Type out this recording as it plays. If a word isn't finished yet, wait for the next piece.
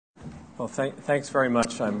Well, thanks very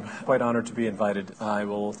much. I'm quite honored to be invited. I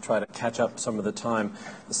will try to catch up some of the time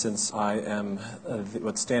since I am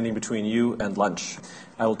what's standing between you and lunch.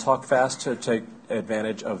 I will talk fast to take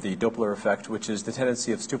advantage of the Doppler effect, which is the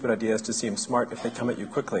tendency of stupid ideas to seem smart if they come at you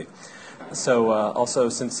quickly. So also,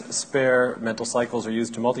 since spare mental cycles are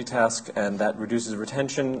used to multitask and that reduces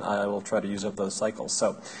retention, I will try to use up those cycles.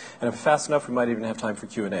 And if fast enough, we might even have time for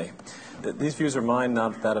Q&A. These views are mine,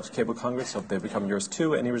 not that of Cable Congress, so they become yours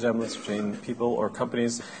too. Any resemblance between people or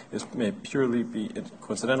companies may purely be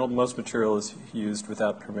coincidental. Most material is used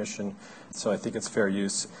without permission, so I think it's fair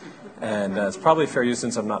use. And it's probably fair use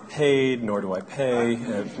since I'm not paid, nor do I pay.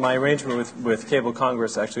 My arrangement with Cable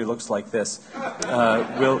Congress actually looks like this.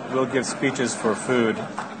 We'll give speeches for food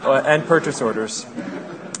and purchase orders.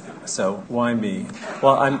 So why me?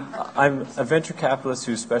 Well, I'm a venture capitalist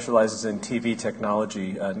who specializes in TV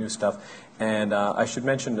technology, new stuff. And I should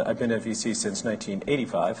mention that I've been a VC since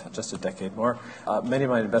 1985, just a decade more. Many of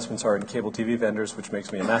my investments are in cable TV vendors, which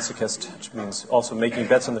makes me a masochist, which means also making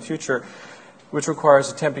bets on the future, which requires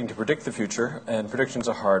attempting to predict the future, and predictions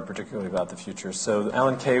are hard, particularly about the future. So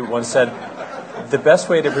Alan Kay once said, the best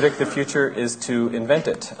way to predict the future is to invent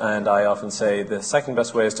it, and I often say the second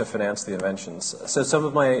best way is to finance the inventions. So some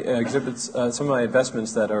of my exhibits, some of my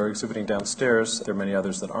investments that are exhibiting downstairs, there are many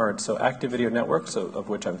others that aren't. So Active Video Networks, of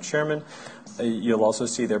which I'm chairman. You'll also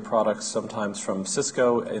see their products sometimes from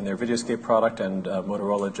Cisco in their Videoscape product, and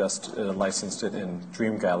Motorola just licensed it in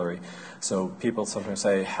Dream Gallery. So people sometimes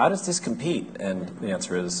say, how does this compete? And the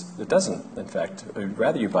answer is, it doesn't. In fact, I'd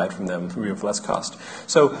rather you buy it from them with less cost.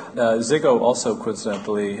 So Ziggo also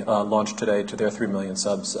coincidentally launched today to their 3 million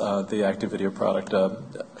subs, the Active Video product.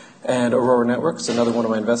 And Aurora Networks, another one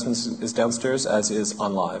of my investments, is downstairs, as is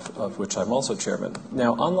OnLive, of which I'm also chairman.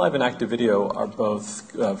 Now, OnLive and Active Video are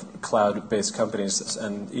both cloud-based companies,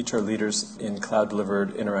 and each are leaders in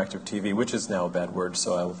cloud-delivered interactive TV, which is now a bad word,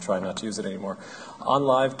 so I will try not to use it anymore.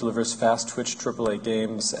 OnLive delivers fast Twitch AAA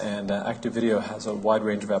games, and Active Video has a wide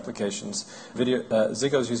range of applications.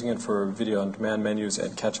 Ziggo is using it for video-on-demand menus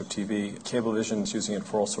and catch-up TV. Cablevision is using it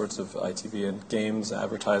for all sorts of ITV and games,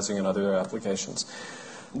 advertising, and other applications.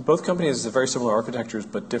 Both companies have very similar architectures,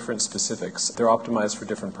 but different specifics. They're optimized for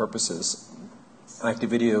different purposes. Active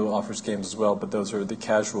Video offers games as well, but those are the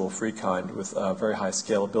casual, free kind with very high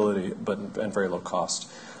scalability and very low cost,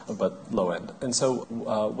 but low end. And so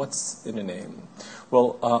what's in a name?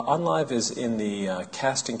 Well, OnLive is in the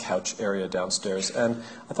casting couch area downstairs, and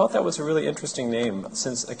I thought that was a really interesting name,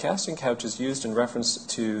 since a casting couch is used in reference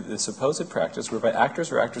to the supposed practice whereby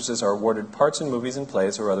actors or actresses are awarded parts in movies and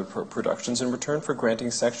plays or other productions in return for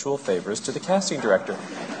granting sexual favors to the casting director.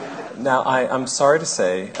 Now, I'm sorry to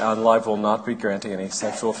say, OnLive will not be granting any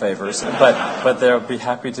sexual favors, but they'll be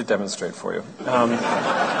happy to demonstrate for you.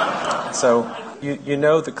 So you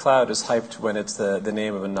know the cloud is hyped when it's the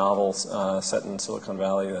name of a novel set in Silicon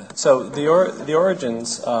Valley. So the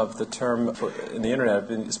origins of the term in the Internet,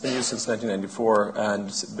 it's been used since 1994,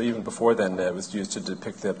 and even before then it was used to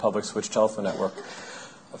depict the public switch telephone network.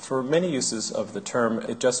 For many uses of the term,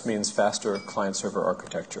 it just means faster client-server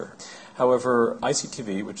architecture. However,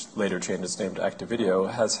 ICTV, which later changed its name to Active Video,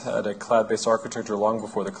 has had a cloud-based architecture long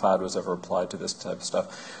before the cloud was ever applied to this type of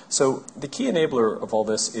stuff. So the key enabler of all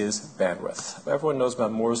this is bandwidth. Everyone knows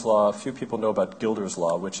about Moore's Law. Few people know about Gilder's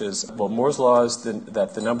Law, which is, well, Moore's Law is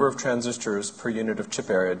that the number of transistors per unit of chip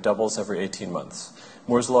area doubles every 18 months.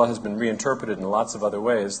 Moore's Law has been reinterpreted in lots of other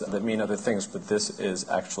ways that mean other things, but this is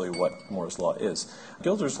actually what Moore's Law is.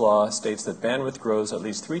 Gilder's Law states that bandwidth grows at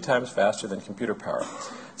least 3 times faster than computer power.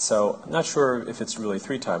 So I'm not sure if it's really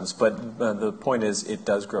 3 times, but the point is it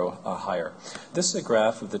does grow higher. This is a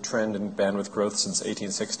graph of the trend in bandwidth growth since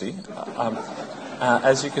 1860.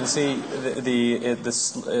 As you can see,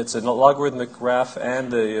 it's a logarithmic graph,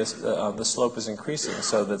 and the slope is increasing,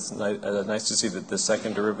 so that's nice to see that the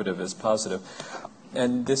second derivative is positive.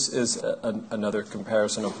 And this is another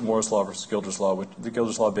comparison of Moore's Law versus Gilder's Law, the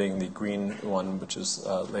Gilder's Law being the green one, which is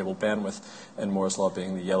labeled bandwidth, and Moore's Law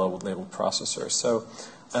being the yellow labeled processor. So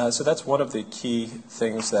that's one of the key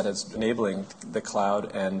things that is enabling the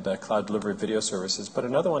cloud and cloud delivery of video services. But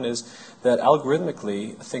another one is that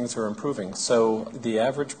algorithmically things are improving. So the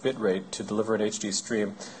average bit rate to deliver an HD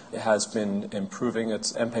stream has been improving.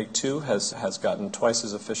 Its MPEG-2 has gotten twice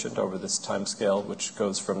as efficient over this time scale, which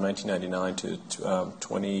goes from 1999 to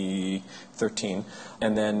 2013.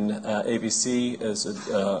 And then AVC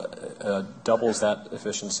doubles that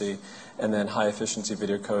efficiency, and then high efficiency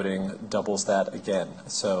video coding doubles that again.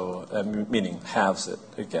 So meaning halves it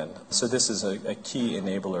again. So this is a key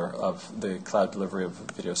enabler of the cloud delivery of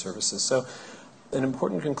video services. So An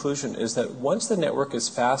important conclusion is that once the network is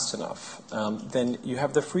fast enough, then you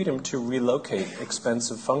have the freedom to relocate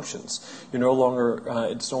expensive functions. It's no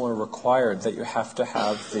longer required that you have to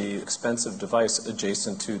have the expensive device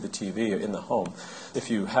adjacent to the TV in the home. If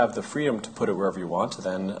you have the freedom to put it wherever you want,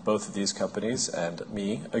 then both of these companies and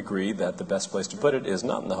me agree that the best place to put it is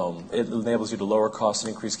not in the home. It enables you to lower costs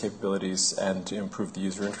and increase capabilities and to improve the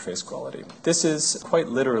user interface quality. This is quite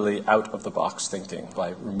literally out-of-the-box thinking by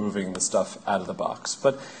removing the stuff out of the box.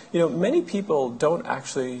 But many people don't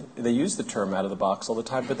actually, they use the term out of the box all the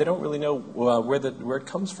time, but they don't really know where it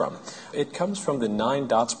comes from. It comes from the 9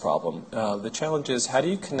 dots problem. The challenge is, how do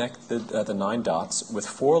you connect the 9 dots with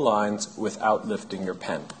 4 lines without lifting your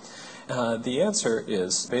pen? The answer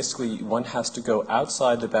is basically one has to go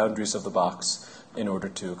outside the boundaries of the box in order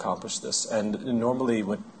to accomplish this. And normally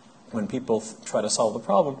when people try to solve the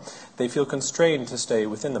problem, they feel constrained to stay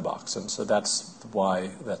within the box, and so that's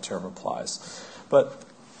why that term applies. But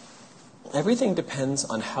everything depends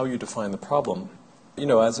on how you define the problem.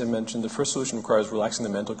 As I mentioned, the first solution requires relaxing the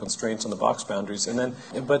mental constraints on the box boundaries,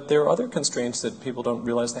 but there are other constraints that people don't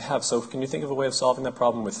realize they have. So can you think of a way of solving that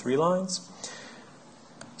problem with 3 lines?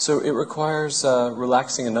 So it requires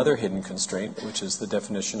relaxing another hidden constraint, which is the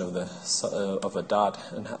definition of a dot,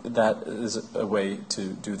 and that is a way to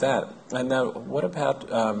do that. And now, what about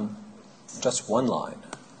just 1 line?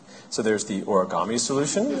 So there's the origami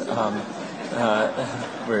solution,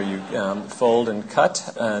 where you fold and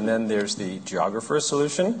cut, and then there's the geographer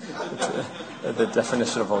solution, which, the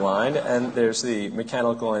definition of a line, and there's the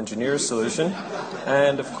mechanical engineer solution,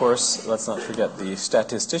 and of course, let's not forget the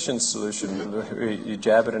statistician solution. You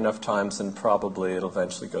jab it enough times and probably it'll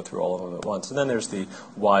eventually go through all of them at once. And then there's the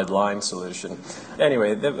wide line solution.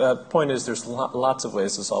 Anyway, the point is there's lots of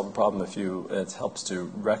ways to solve a problem if it helps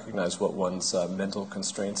to recognize what one's mental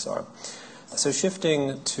constraints are. So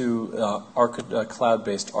shifting to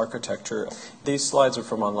cloud-based architecture, these slides are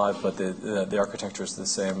from OnLive, but the architecture is the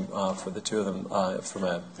same for the two of them from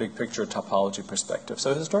a big picture topology perspective.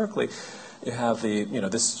 So historically, you have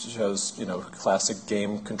this shows, classic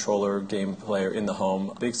game controller, game player in the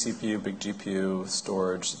home, big CPU, big GPU,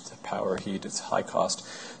 storage, power, heat, it's high cost.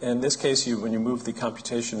 In this case, when you move the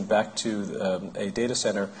computation back to a data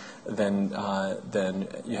center, then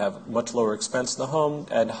you have much lower expense in the home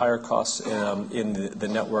and higher costs in the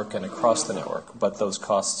network and across the network. But those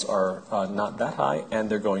costs are not that high, and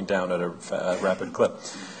they're going down at a rapid clip.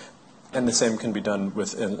 And the same can be done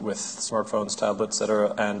with smartphones, tablets,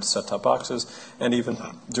 etc., and set-top boxes, and even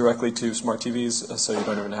directly to smart TVs, so you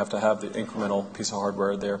don't even have to have the incremental piece of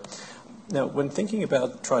hardware there. Now, when thinking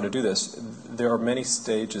about trying to do this, there are many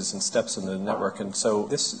stages and steps in the network, and so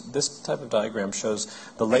this type of diagram shows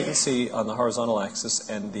the latency on the horizontal axis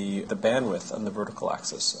and the bandwidth on the vertical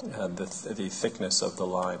axis, the thickness of the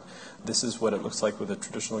line. This is what it looks like with a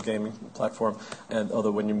traditional gaming platform, and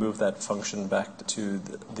although when you move that function back to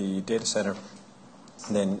the data center,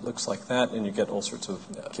 then it looks like that, and you get all sorts of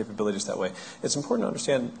capabilities that way. It's important to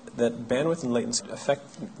understand that bandwidth and latency affect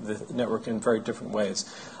the network in very different ways.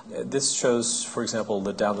 This shows, for example,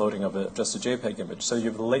 the downloading of just a JPEG image. So you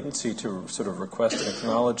have the latency to sort of request and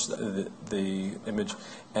acknowledge the image,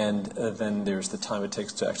 and then there's the time it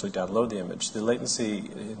takes to actually download the image. The latency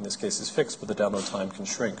in this case is fixed, but the download time can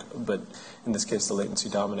shrink. But in this case, the latency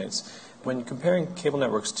dominates. When comparing cable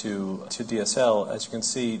networks to DSL, as you can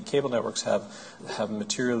see, cable networks have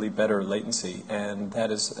materially better latency, and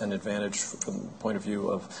that is an advantage from the point of view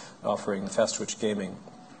of offering fast switch gaming,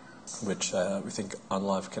 which we think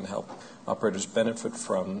OnLive can help operators benefit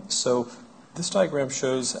from. So this diagram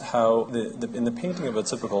shows how in the painting of a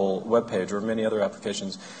typical web page or many other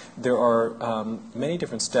applications, there are many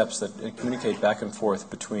different steps that communicate back and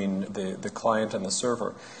forth between the client and the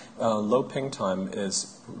server. Low ping time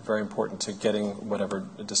is very important to getting whatever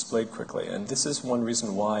displayed quickly, and this is one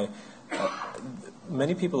reason why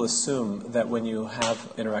many people assume that when you have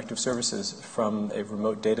interactive services from a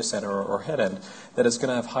remote data center or head-end, that it's going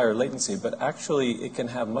to have higher latency, but actually it can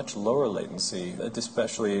have much lower latency,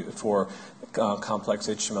 especially for complex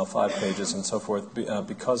HTML5 pages and so forth,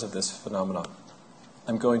 because of this phenomenon.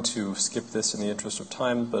 I'm going to skip this in the interest of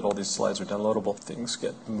time, but all these slides are downloadable. Things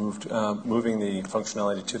get moved, moving the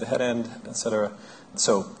functionality to the head end, etc.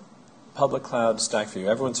 So, public cloud stack view.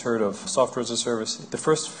 Everyone's heard of software as a service. The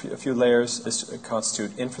first few layers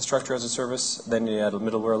constitute infrastructure as a service. Then you add a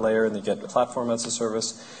middleware layer, and you get platform as a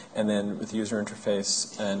service. And then with the user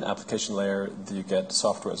interface and application layer, you get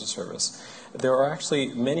software as a service. There are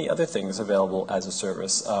actually many other things available as a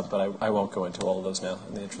service, but I won't go into all of those now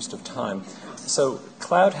in the interest of time. So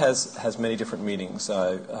cloud has many different meanings.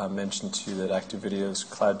 I mentioned to you that Active Video's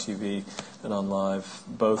Cloud TV and OnLive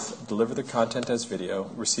both deliver the content as video,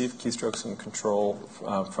 receive keystrokes and control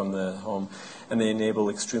from the home, and they enable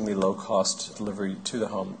extremely low-cost delivery to the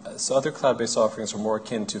home. So other cloud-based offerings are more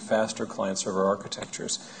akin to faster client-server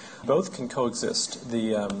architectures. Both can coexist.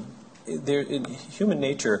 Human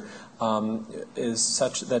nature is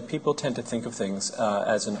such that people tend to think of things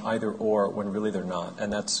as an either-or when really they're not,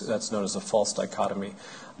 and that's known as a false dichotomy.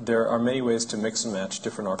 There are many ways to mix and match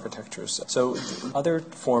different architectures. So other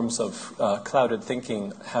forms of clouded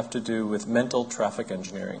thinking have to do with mental traffic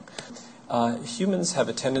engineering. Humans have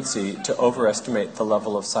a tendency to overestimate the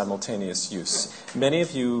level of simultaneous use. Many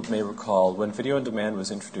of you may recall when video on demand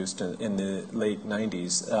was introduced in the late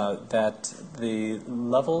 90s that the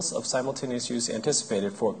levels of simultaneous use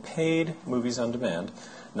anticipated for paid movies on demand,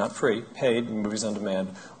 not free, paid movies on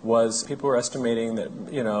demand, was people were estimating that,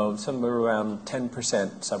 somewhere around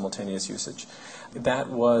 10% simultaneous usage. That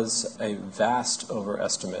was a vast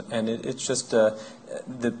overestimate, and it's just, the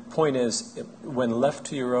point is, when left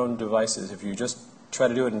to your own devices, if you just try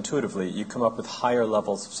to do it intuitively, you come up with higher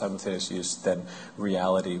levels of simultaneous use than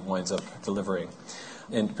reality winds up delivering.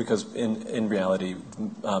 And because in reality,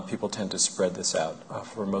 people tend to spread this out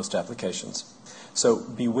for most applications. So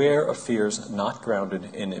beware of fears not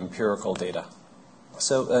grounded in empirical data.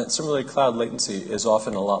 So similarly, cloud latency is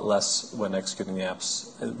often a lot less when executing the apps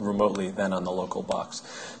remotely than on the local box.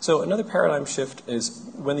 So another paradigm shift is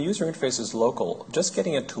when the user interface is local, just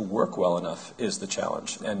getting it to work well enough is the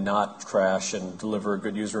challenge, and not crash and deliver a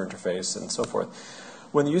good user interface and so forth.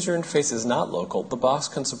 When the user interface is not local, the box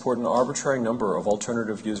can support an arbitrary number of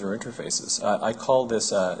alternative user interfaces. I call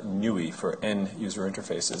this NUI for N user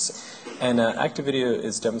interfaces. And Active Video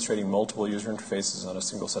is demonstrating multiple user interfaces on a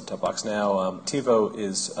single set-top box now. TiVo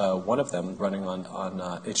is one of them running on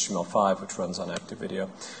HTML5, which runs on Active Video.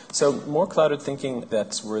 So more clouded thinking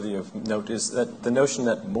that's worthy of note is that the notion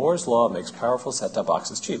that Moore's law makes powerful set-top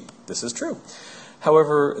boxes cheap. This is true.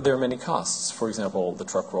 However, there are many costs. For example, the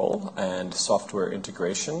truck roll and software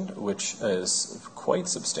integration, which is quite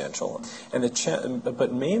substantial. And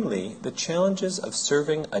but mainly, the challenges of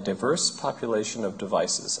serving a diverse population of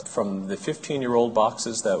devices, from the 15-year-old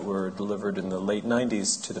boxes that were delivered in the late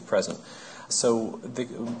 90s to the present. So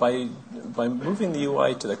by moving the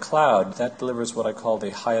UI to the cloud, that delivers what I call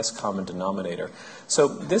the highest common denominator. So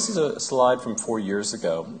this is a slide from 4 years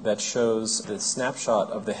ago that shows the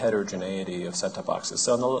snapshot of the heterogeneity of set-top boxes.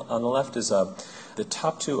 So on the left is the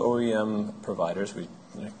top 2 OEM providers. We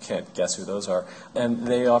can't guess who those are. And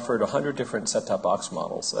they offered 100 different set-top box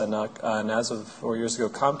models. And as of 4 years ago,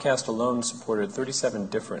 Comcast alone supported 37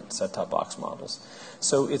 different set-top box models.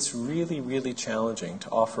 So it's really, really challenging to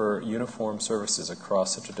offer uniform services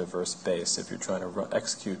across such a diverse base if you're trying to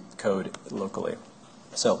execute code locally.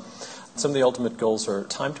 So some of the ultimate goals are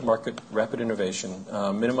time to market, rapid innovation,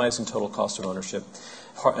 minimizing total cost of ownership,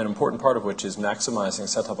 an important part of which is maximizing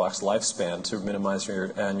set-top box lifespan to minimize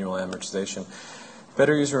your annual amortization.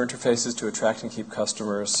 Better user interfaces to attract and keep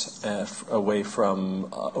customers away from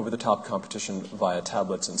over-the-top competition via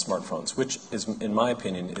tablets and smartphones, which is, in my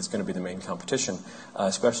opinion, is going to be the main competition,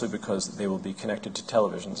 especially because they will be connected to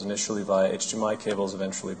televisions, initially via HDMI cables,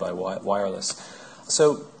 eventually by wireless.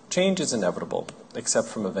 So change is inevitable, except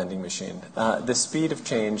from a vending machine. The speed of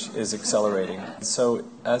change is accelerating. So,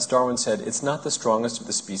 as Darwin said, it's not the strongest of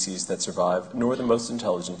the species that survive, nor the most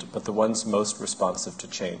intelligent, but the ones most responsive to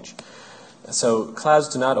change. So clouds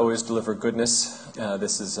do not always deliver goodness.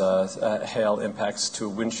 This is hail impacts to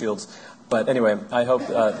windshields. But anyway, I hope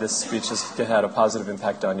this speech has had a positive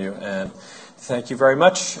impact on you. And thank you very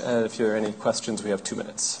much. If there are any questions, we have 2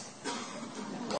 minutes.